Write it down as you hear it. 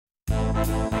It's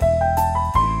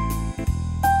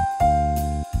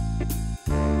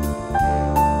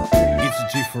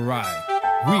G4I.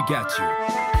 We got you.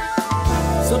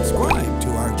 Subscribe to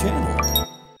our channel.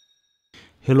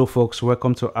 Hello folks,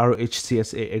 welcome to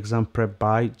RHCSA Exam Prep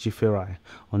by G4I.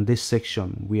 On this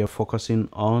section, we are focusing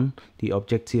on the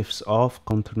objectives of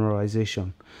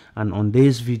containerization. And on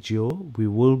this video, we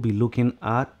will be looking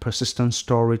at persistent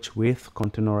storage with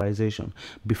containerization.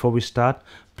 Before we start,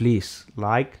 please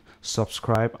like,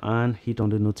 subscribe, and hit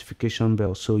on the notification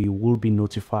bell so you will be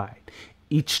notified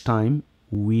each time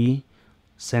we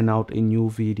send out a new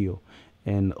video,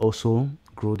 and also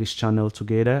grow this channel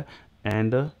together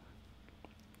and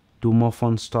do more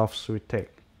fun stuffs with tech.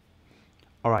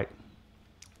 All right,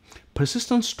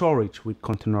 persistent storage with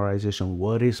containerization.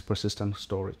 What is persistent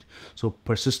storage? So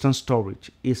persistent storage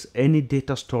is any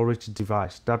data storage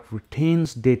device that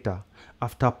retains data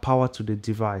after power to the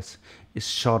device is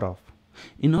shut off.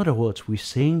 In other words, we're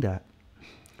saying that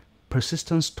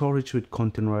persistent storage with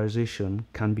containerization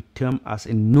can be termed as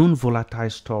a non-volatile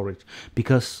storage,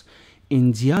 because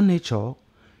in their nature,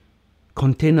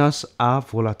 containers are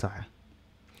volatile.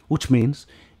 Which means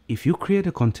if you create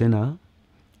a container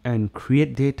and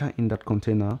create data in that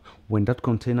container, when that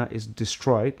container is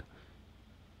destroyed,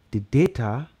 the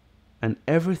data and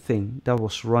everything that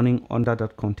was running under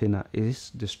that container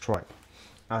is destroyed,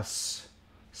 as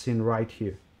seen right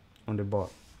here on the board.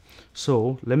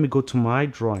 So let me go to my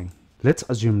drawing. Let's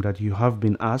assume that you have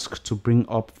been asked to bring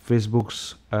up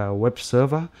Facebook's web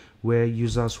server where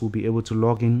users will be able to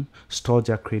log in, store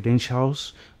their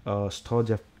credentials, store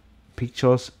their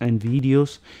pictures and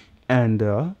videos, and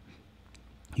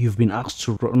you've been asked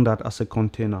to run that as a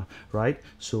container, right?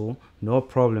 So no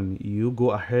problem, you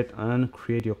go ahead and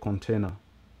create your container,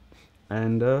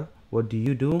 and what do?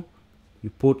 You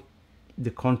put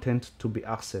the content to be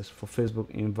accessed for Facebook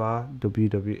in var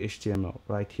www.html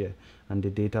right here, and the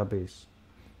database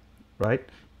right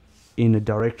in a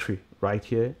directory right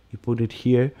here. You put it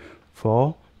here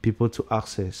for people to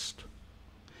access.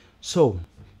 So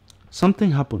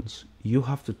something happens, you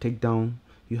have to take down,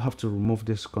 you have to remove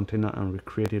this container and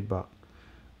recreate it back.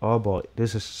 Oh boy,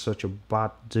 this is such a bad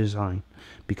design,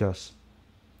 because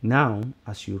now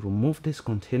as you remove this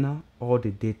container, all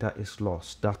the data is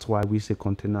lost. That's why we say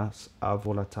containers are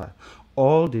volatile.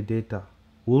 All the data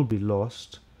will be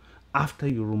lost after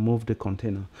you remove the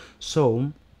container.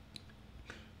 So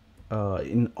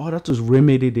in order to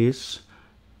remedy this,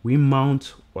 we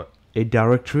mount a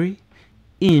directory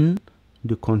in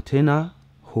the container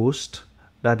host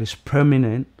that is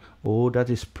permanent or that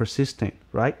is persistent,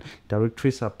 right?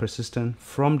 Directories are persistent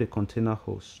from the container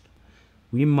host.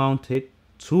 We mount it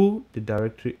to the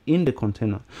directory in the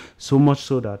container, so much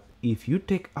so that if you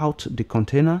take out the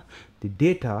container, the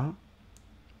data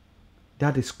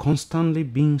that is constantly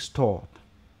being stored,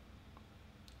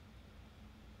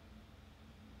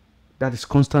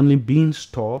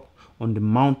 on the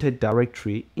mounted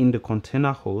directory in the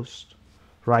container host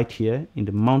right here, in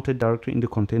the mounted directory in the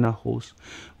container host,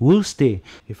 will stay.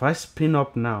 If I spin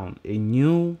up now a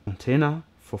new container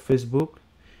for Facebook,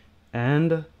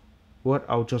 and what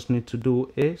I'll just need to do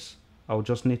is I'll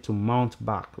just need to mount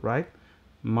back, right?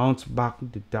 Mount back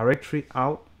the directory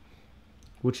out,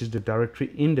 which is the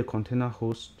directory in the container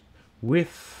host,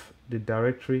 with the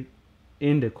directory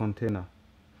in the container,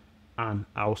 and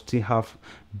I'll still have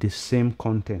the same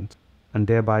content, and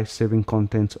thereby saving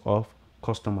content of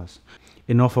customers.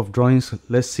 Enough of drawings,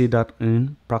 let's see that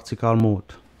in practical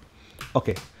mode.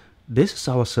 Okay, this is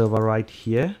our server right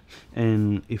here,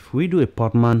 and if we do a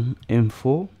podman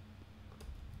info,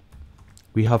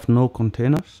 we have no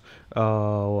containers.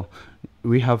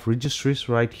 We have registries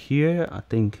right here. I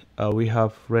think we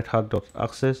have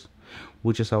redhat.access,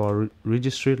 which is our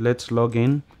registry. Let's log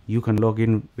in. You can log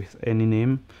in with any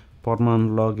name.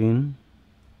 Podman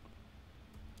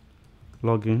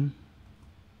login,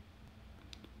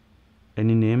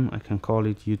 any name. I can call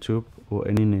it YouTube or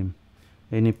any name,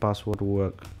 any password will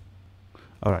work.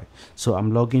 All right, so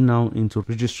I'm logging now into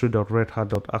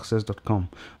registry.redhat.access.com.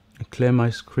 I clear my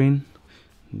screen,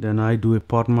 then I do a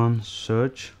podman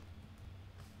search,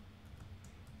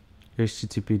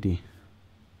 httpd.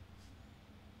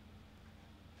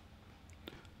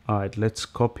 All right, let's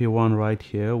copy one right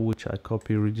here, which I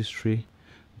copy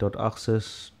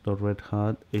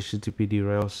registry.access.redhat httpd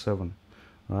rel 7,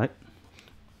 right?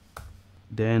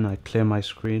 Then I clear my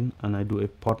screen and I do a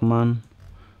podman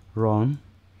run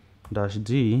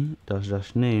 -d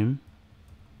 -name.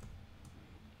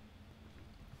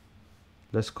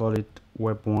 Let's call it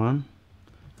web1,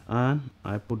 and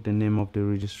I put the name of the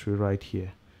registry right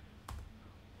here.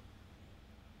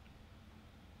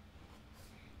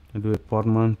 I do a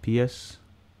podman ps.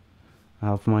 I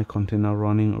have my container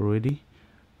running already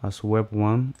as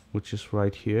web1, which is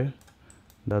right here.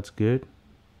 That's good.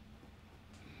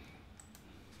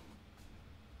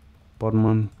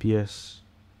 Podman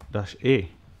ps-a.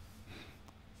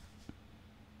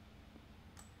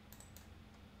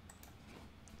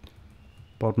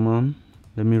 Podman,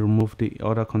 let me remove the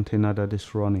other container that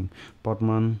is running.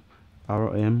 Podman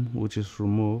rm, which is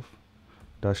remove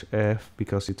 -f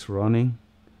because it's running.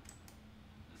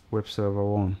 Web server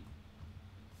 1.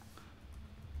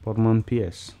 Podman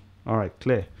ps. Alright,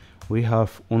 clear. We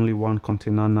have only one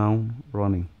container now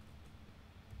running.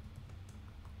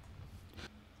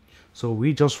 So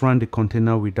we just run the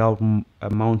container without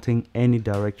mounting any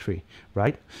directory,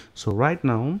 right? So right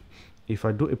now, if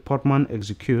I do a podman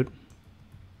execute,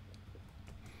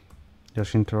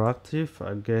 just interactive,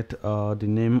 I get the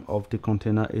name of the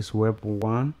container is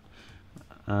web1,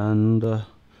 and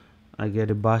I get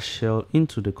a bash shell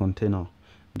into the container.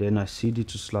 Then I cd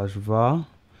to /var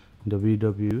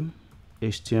www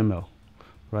html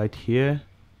right here.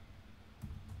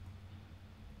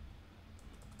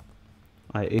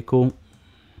 I echo,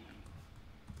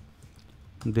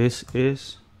 this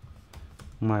is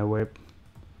my web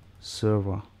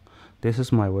server. This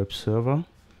is my web server,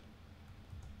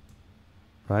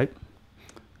 right?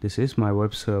 This is my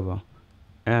web server,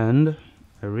 and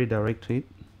I redirect it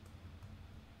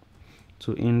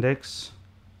to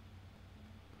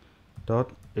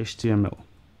index.html.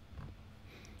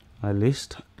 I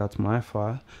list, that's my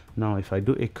file. Now if I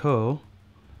do a curl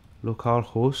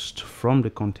localhost from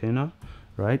the container,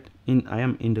 right, I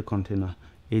am in the container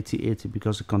 8080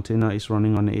 because the container is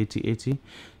running on 8080.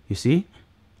 You see,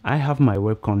 I have my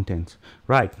web content,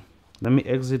 right? Let me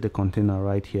exit the container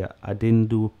right here. I didn't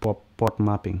do port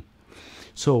mapping.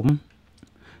 So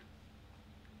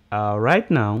right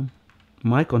now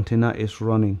my container is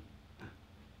running,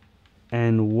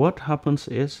 and what happens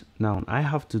is now I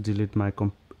have to delete my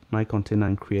container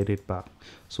and create it back.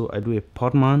 So I do a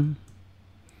podman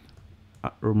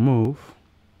remove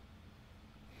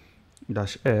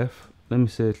 -f. Let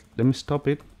me stop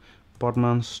it.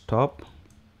 Podman stop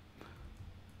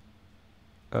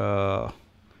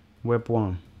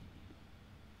web1.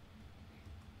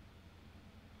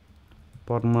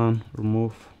 Podman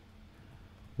remove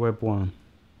web1.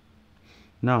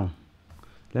 Now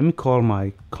let me call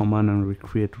my command and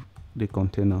recreate the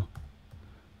container,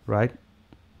 right?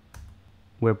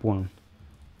 Web1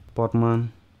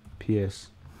 podman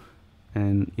ps,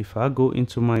 and if I go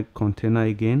into my container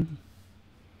again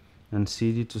and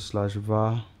cd to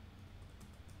 /var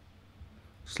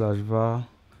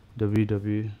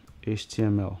www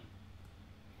html,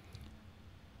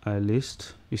 I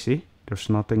list, you see there's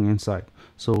nothing inside.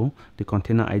 So the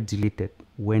container I deleted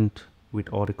went with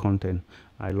all the content.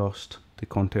 I lost the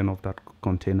content of that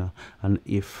container, and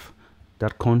if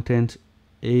that content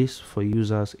is for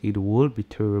users, it will be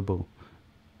terrible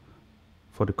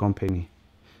for the company.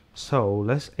 So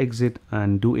let's exit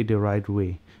and do it the right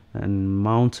way and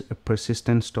mount a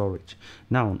persistent storage.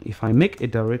 Now if I make a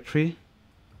directory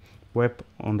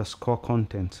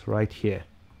web_content right here,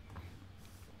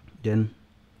 then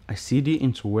I cd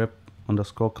into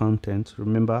web_content.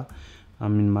 Remember,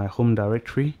 I'm in my home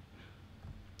directory.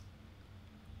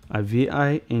 I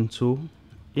vi into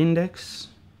index.html.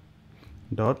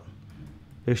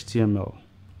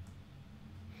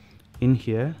 in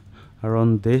here,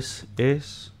 around this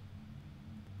is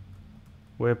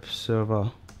web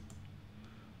server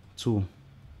 2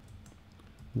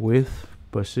 with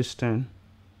persistent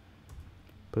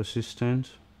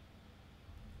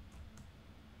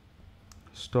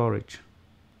storage.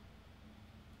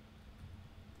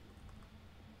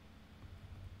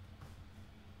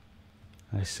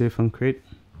 I save and create.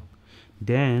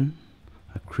 Then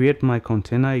I create my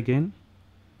container again,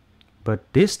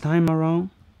 but this time around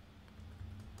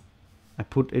I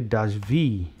put a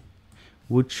 -v,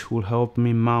 which will help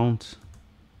me mount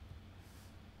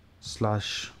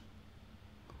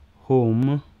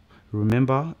 /home.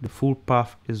 Remember, the full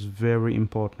path is very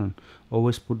important.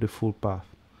 Always put the full path.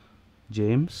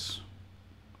 James,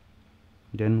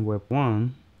 then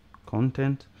web1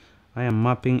 content. I am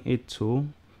mapping it to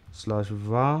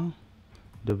 /var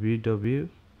www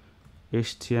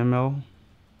html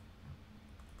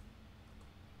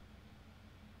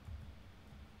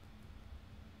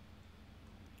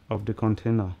of the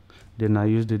container. Then I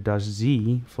use the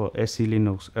 -z for SE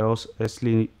Linux, else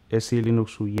SE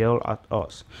Linux will yell at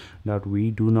us that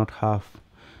we do not have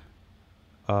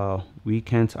we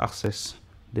can't access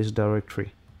this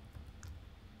directory,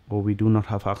 or we do not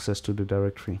have access to the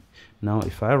directory. Now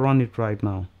if I run it right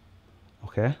now,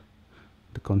 okay,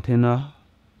 the container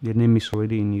The name is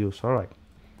already in use. All right,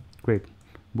 great.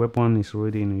 Web 1 is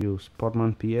already in use.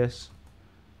 Podman PS.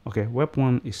 Okay, web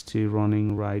 1 is still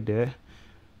running right there.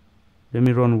 Let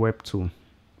me run web 2.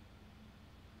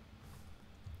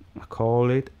 I call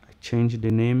it, I change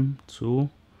the name to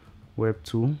web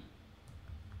 2.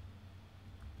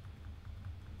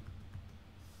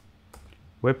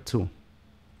 Web 2.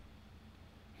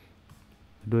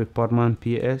 Do a podman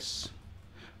PS.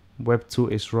 Web 2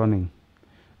 is running,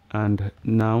 and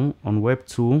now on web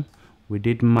 2 we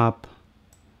did map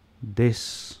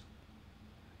this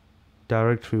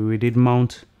directory. We did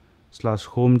mount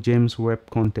 /home James web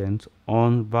content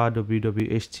on var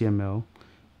www.html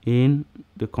in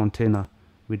the container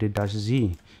with the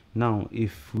 -z. Now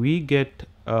if we get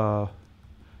a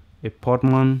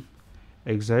podman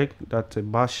exec, that's a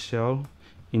bash shell,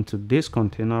 into this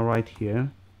container right here,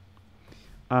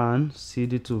 and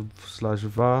cd to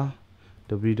 /var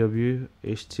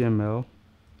www.html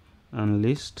and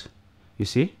list, you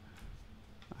see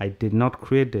I did not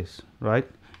create this, right?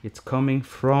 It's coming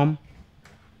from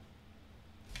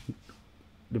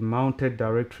the mounted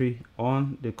directory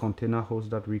on the container host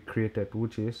that we created,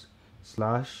 which is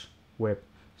 /web.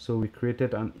 So we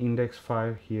created an index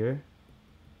file here,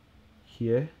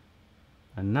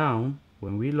 and now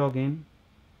when we log in,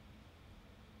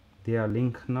 they are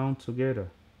linked now together.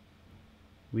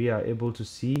 We are able to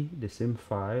see the same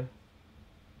file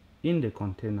in the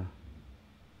container.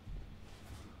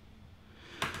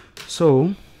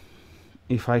 So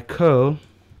if I curl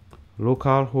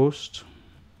localhost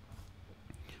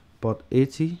port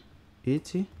 80,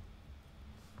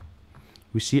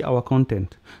 we see our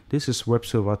content. This is web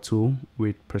server 2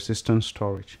 with persistent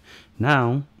storage.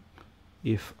 Now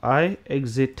if I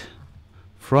exit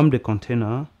from the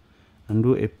container and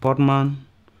do a podman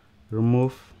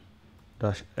remove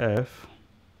 -f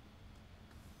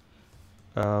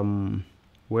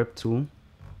web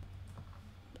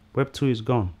 2 is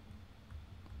gone.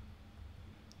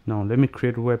 Now let me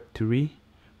create web 3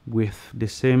 with the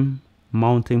same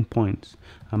mounting points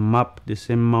and map the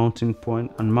same mounting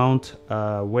point and mount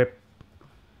web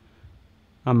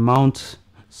and mount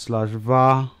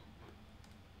 /var,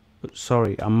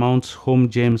 sorry, and mount home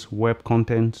James web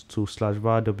content to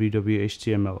 /var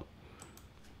www.html.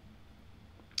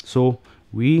 So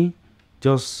we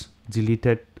just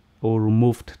deleted or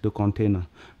removed the container,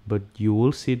 but you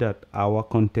will see that our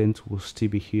content will still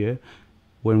be here.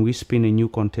 When we spin a new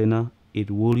container,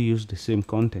 it will use the same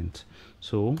content.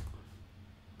 So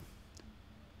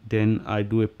then I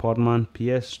do a podman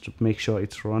PS to make sure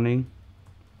it's running.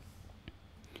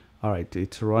 All right,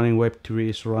 it's running. Web 3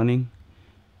 is running.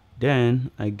 Then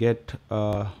I get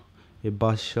a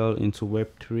bash shell into web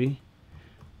 3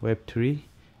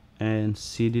 and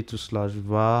cd to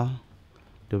 /var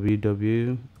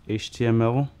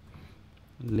www.html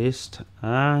list,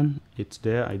 and it's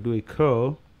there. I do a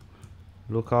curl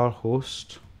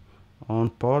localhost on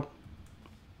port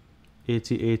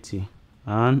 8080,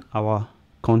 and our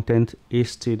content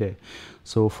is still there.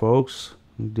 So folks,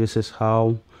 this is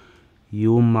how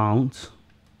you mount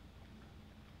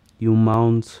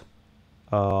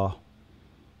a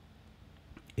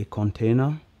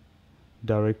container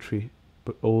directory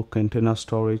or container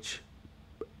storage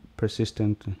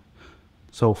persistently.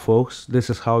 So folks, this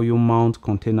is how you mount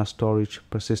container storage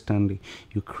persistently.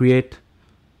 You create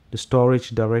the storage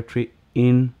directory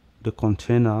in the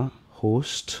container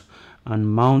host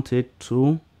and mount it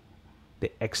to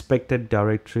the expected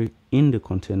directory in the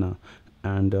container,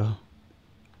 and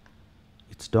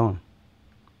it's done.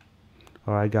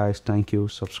 Alright guys, thank you.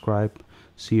 Subscribe.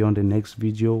 See you on the next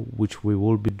video, which we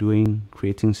will be doing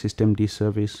creating systemd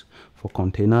service for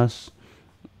containers.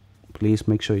 Please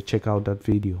make sure you check out that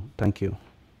video. Thank you.